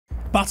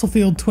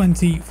Battlefield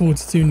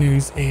 2042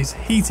 news is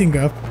heating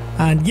up,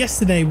 and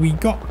yesterday we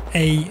got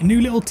a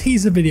new little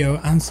teaser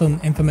video and some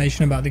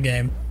information about the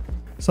game.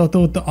 So I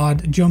thought that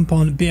I'd jump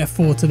on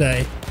BF4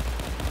 today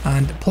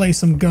and play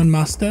some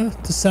Gunmaster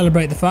to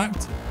celebrate the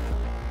fact.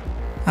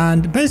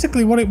 And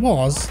basically what it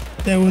was,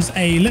 there was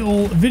a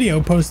little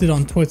video posted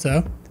on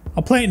Twitter.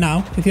 I'll play it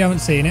now if you haven't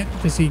seen it,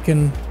 just so you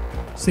can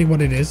see what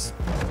it is.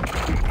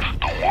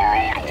 The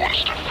world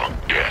wants to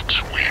forget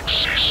we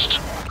exist.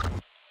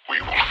 We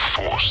will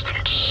force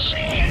them to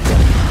see.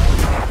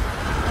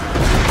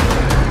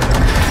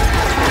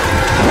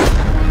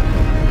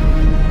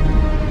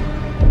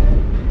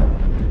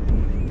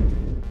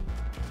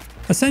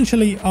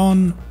 Essentially,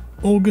 on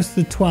August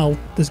the 12th,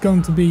 there's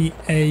going to be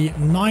a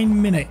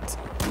 9-minute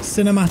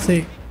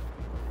cinematic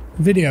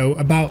video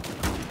about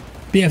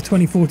BF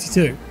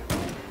 2042.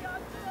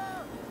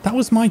 That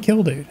was my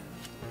kill, dude.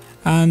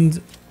 And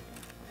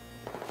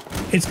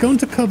it's going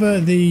to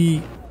cover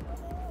the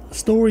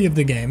story of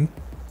the game,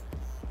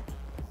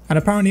 and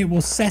apparently it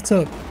will set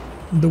up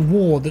the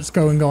war that's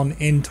going on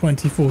in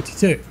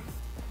 2042.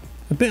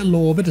 A bit of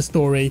lore, a bit of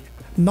story.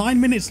 9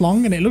 minutes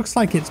long, and it looks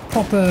like it's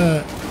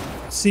proper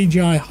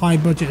CGI high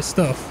budget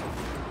stuff.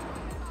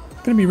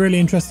 It's going to be really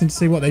interesting to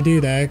see what they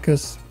do there,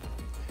 because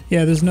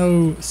yeah, there's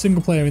no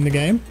single player in the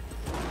game.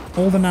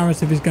 All the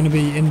narrative is going to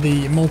be in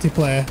the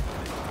multiplayer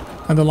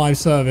and the live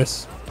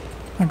service.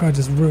 That guy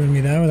just ruined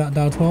me there with that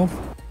Dow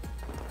 12.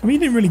 I mean, you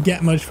didn't really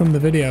get much from the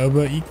video,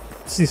 but you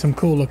see some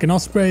cool looking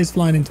Ospreys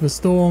flying into a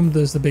storm.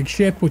 There's the big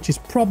ship, which is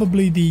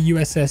probably the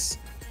USS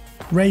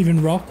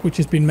Raven Rock, which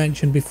has been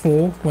mentioned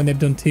before when they've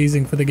done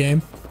teasing for the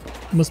game.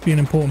 It must be an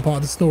important part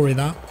of the story,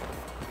 that.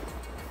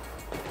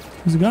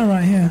 There's a guy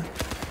right here.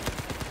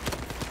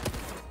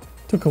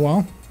 Took a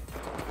while.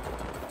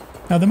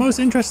 Now, the most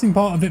interesting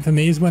part of it for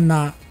me is when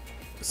that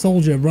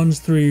soldier runs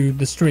through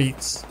the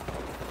streets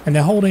and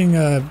they're holding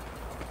a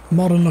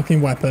modern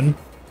looking weapon.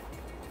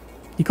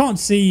 You can't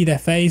see their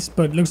face,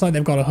 but it looks like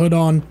they've got a hood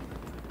on.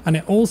 And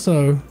it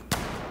also...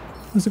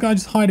 There's a guy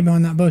just hiding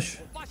behind that bush.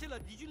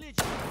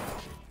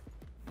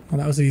 Well,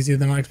 that was easier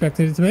than I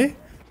expected it to be.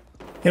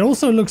 It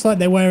also looks like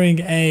they're wearing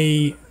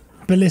a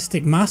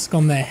ballistic mask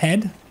on their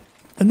head.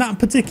 And that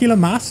particular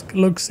mask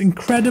looks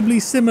incredibly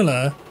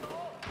similar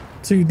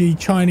to the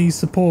Chinese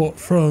support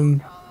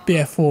from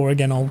BF4.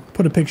 Again, I'll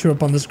put a picture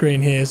up on the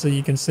screen here so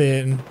you can see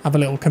it and have a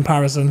little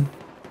comparison.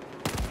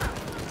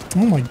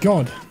 Oh my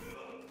god.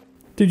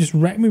 Dude just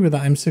wrecked me with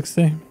that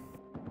M60.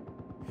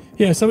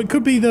 Yeah, so it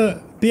could be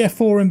that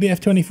BF4 and BF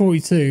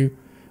 2042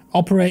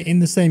 operate in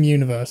the same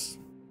universe.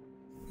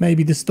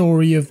 Maybe the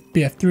story of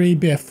BF3,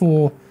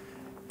 BF4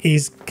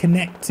 is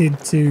connected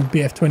to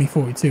BF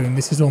 2042, and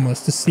this is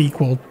almost a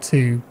sequel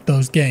to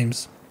those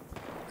games.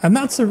 And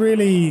that's a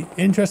really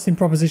interesting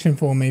proposition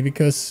for me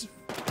because...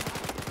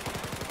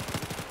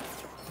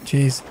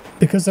 Jeez.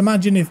 Because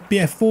imagine if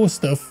BF4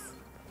 stuff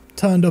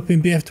turned up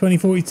in BF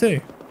 2042.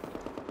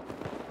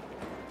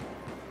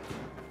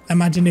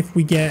 Imagine if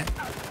we get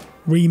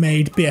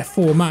remade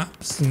BF4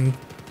 maps and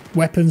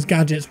weapons,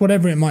 gadgets,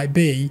 whatever it might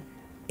be,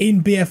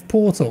 in BF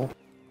Portal.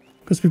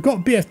 Because we've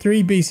got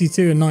BF3,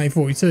 BC2 and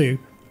 1942.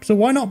 So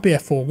why not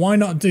BF4? Why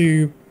not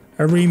do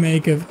a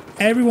remake of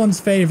everyone's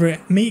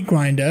favourite meat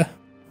grinder,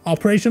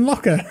 Operation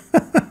Locker?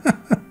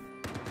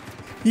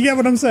 You get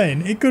what I'm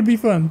saying? It could be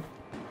fun.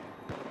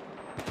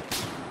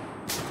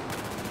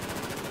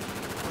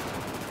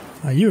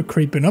 Oh, you were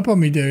creeping up on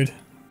me, dude.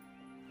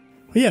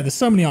 Well, yeah, there's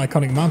so many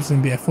iconic maps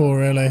in BF4,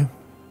 really.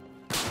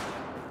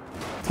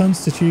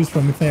 Tons to choose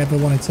from if they ever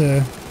wanted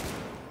to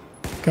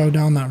go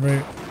down that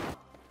route.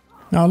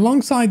 Now,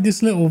 alongside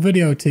this little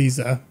video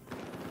teaser,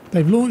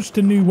 they've launched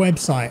a new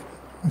website.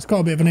 It's got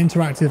a bit of an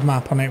interactive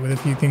map on it with a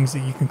few things that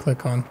you can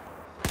click on.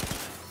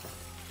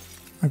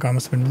 That guy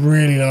must have been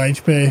really low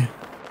HP.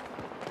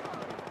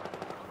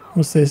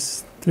 What's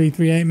this?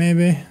 338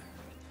 maybe? I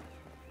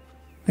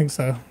think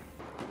so.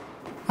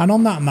 And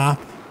on that map,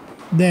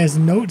 there's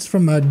notes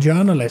from a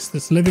journalist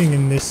that's living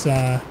in this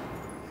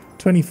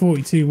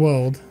 2042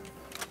 world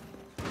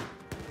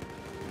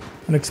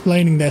and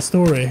explaining their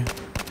story.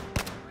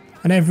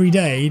 And every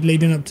day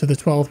leading up to the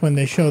 12th when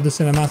they show the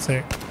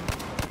cinematic,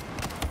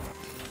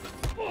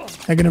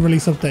 they're going to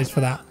release updates for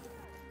that.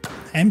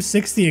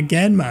 M60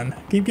 again, man.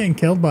 Keep getting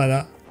killed by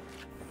that.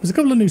 There's a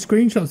couple of new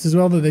screenshots as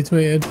well that they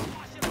tweeted.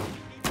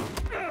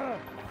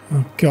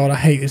 Oh god, I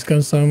hate this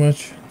gun so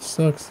much. It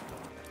sucks.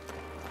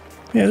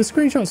 Yeah, the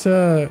screenshots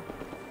are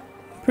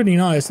pretty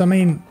nice. I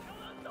mean,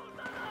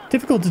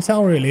 difficult to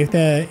tell really if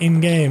they're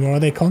in-game or are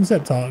they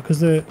concept art, because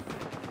the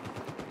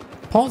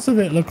parts of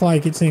it look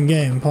like it's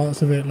in-game,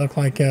 parts of it look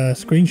like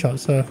screenshots,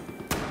 so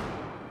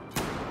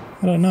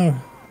I don't know.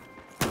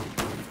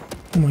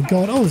 Oh my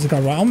god, oh, there's a guy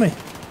right on me.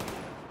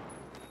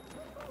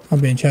 I'm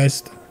being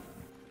chased.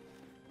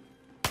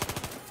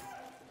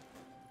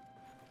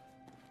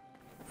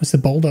 It's the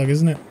Bulldog,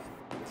 isn't it?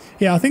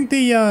 Yeah, I think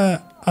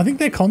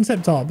they're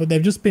concept art, but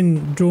they've just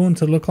been drawn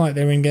to look like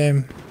they're in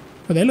game.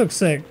 But they look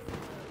sick.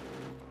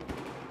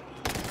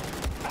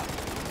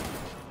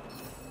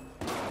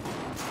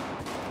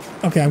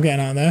 Okay, I'm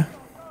getting out of there.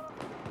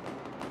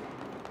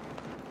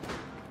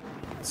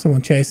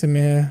 Someone chasing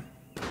me here.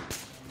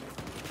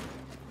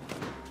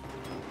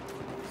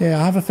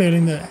 Yeah, I have a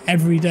feeling that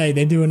every day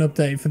they do an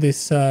update for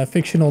this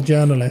fictional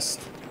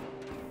journalist.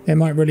 They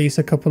might release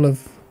a couple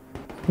of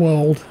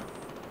world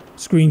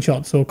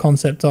screenshots or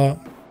concept art.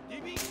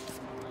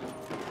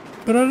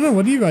 But I don't know,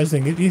 what do you guys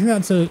think? Do you think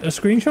that's a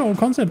screenshot or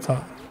concept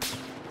art?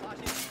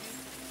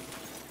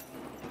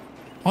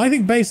 I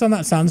think based on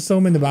that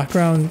sandstorm in the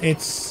background,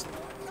 it's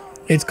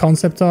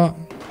concept art.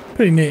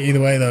 Pretty neat either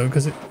way though,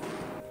 because it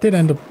did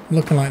end up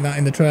looking like that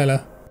in the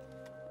trailer.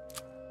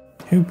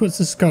 Who puts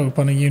a scope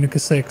on a Unica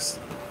 6?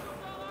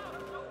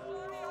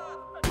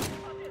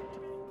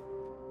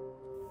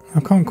 I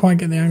can't quite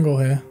get the angle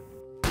here.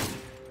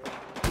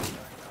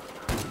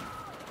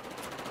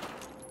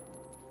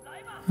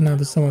 And now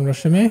there's someone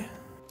rushing me.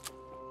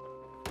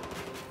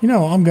 You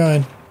know what, I'm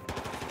going.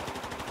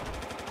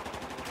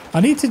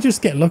 I need to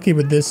just get lucky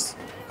with this.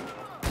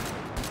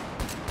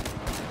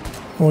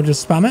 Or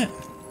just spam it.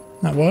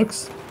 That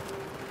works.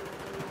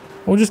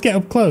 Or just get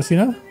up close, you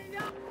know?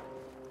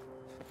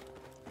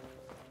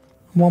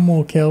 One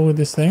more kill with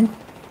this thing.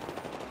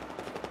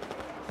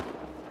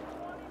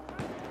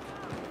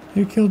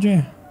 Who killed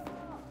you?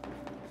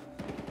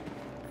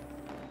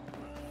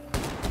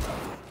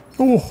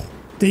 Oh,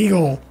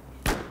 Deagle.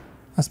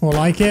 That's more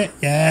like it.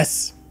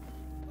 Yes.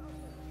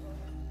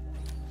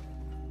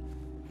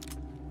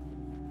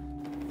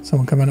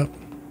 Someone coming up.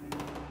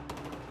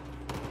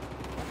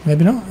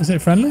 Maybe not. Is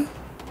it friendly?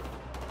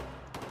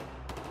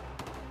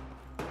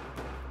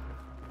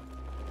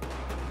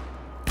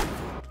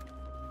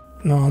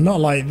 No, not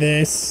like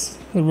this.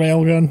 The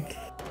railgun.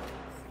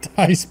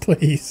 Dice,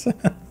 please.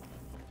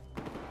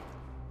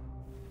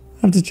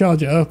 I have to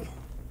charge it up.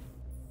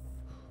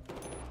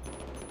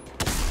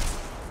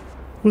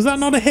 Was that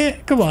not a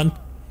hit? Come on.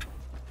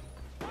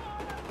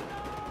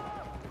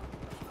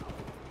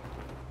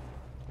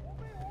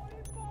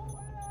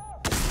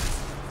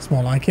 It's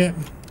more like it.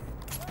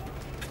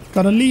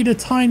 Gotta lead a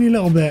tiny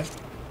little bit.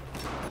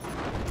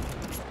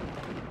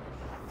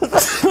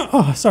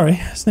 Oh, sorry.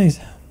 Sneeze.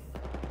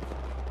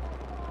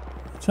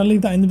 Shall I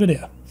leave that in the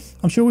video?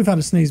 I'm sure we've had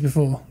a sneeze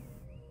before.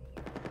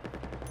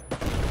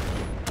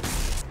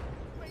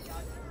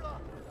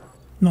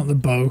 Not the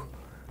bow.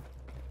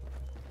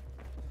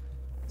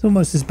 It's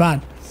almost as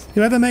bad.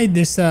 Whoever made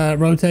this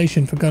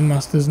rotation for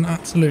Gunmaster is an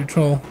absolute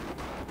troll.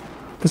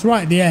 Because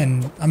right at the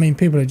end, I mean,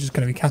 people are just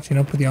going to be catching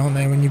up with you, aren't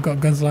they, when you've got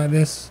guns like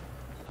this?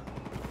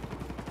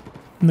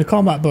 And the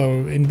combat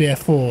bow in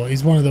BF4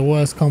 is one of the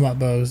worst combat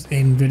bows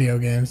in video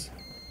games.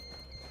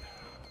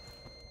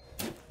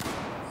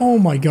 Oh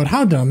my god,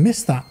 how did I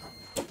miss that?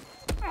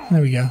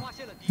 There we go.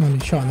 Only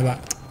shot in the back.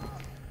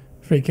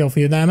 Free kill for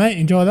you there, mate.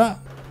 Enjoy that.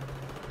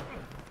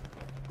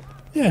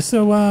 Yeah,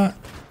 so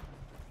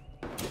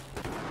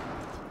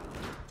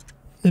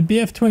the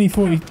BF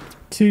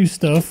 2042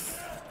 stuff.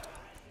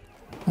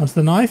 That's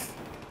the knife.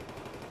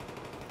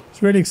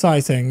 It's really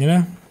exciting, you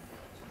know?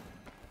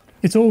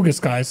 It's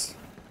August, guys.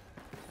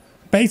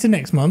 Beta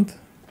next month.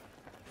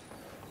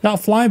 That'll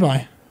fly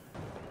by.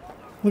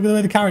 Look at the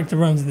way the character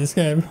runs in this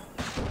game.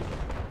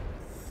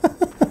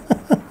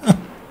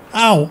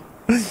 Ow!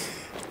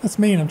 That's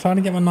mean. I'm trying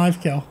to get my knife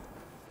kill.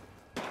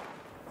 I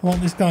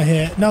want this guy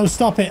here. No,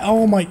 stop it.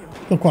 Oh my...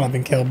 Look what I've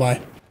been killed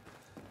by.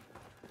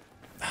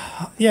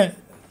 Yeah,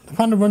 it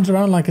kind of runs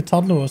around like a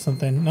toddler or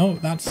something. No,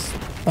 that's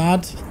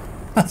bad.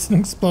 That's an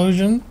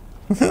explosion.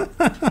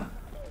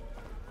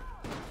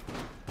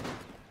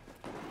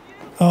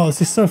 Oh,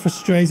 this is so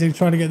frustrating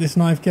trying to get this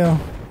knife kill.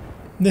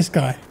 This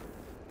guy.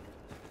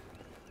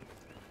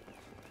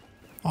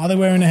 Are they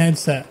wearing a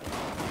headset?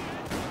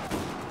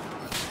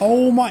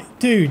 Oh my...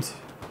 Dude.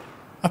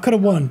 I could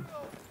have won.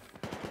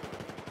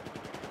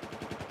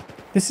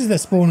 This is their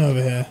spawn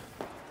over here.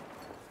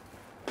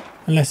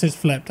 Unless it's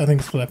flipped. I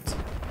think it's flipped.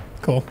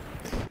 Cool.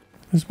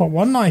 There's what,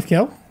 one knife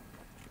kill?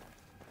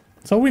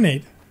 That's all we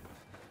need.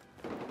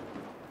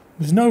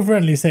 There's no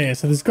friendlies here,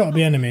 so there's got to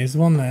be enemies.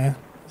 There's one there.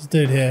 There's a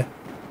dude here.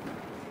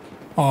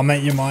 Oh,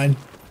 mate, you're mine.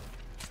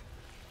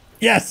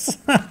 Yes!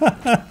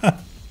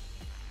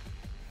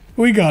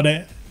 We got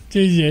it.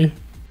 GG.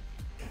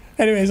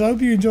 Anyways, I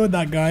hope you enjoyed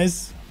that,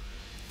 guys.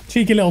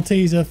 Cheeky little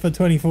teaser for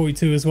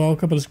 2042 as well. A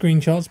couple of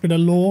screenshots, bit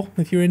of lore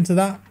if you're into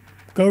that.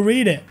 Go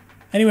read it.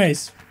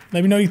 Anyways,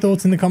 let me know your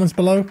thoughts in the comments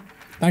below.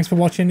 Thanks for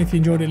watching. If you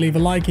enjoyed it, leave a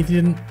like. If you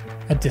didn't,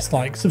 a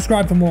dislike.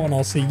 Subscribe for more, and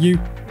I'll see you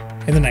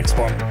in the next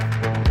one.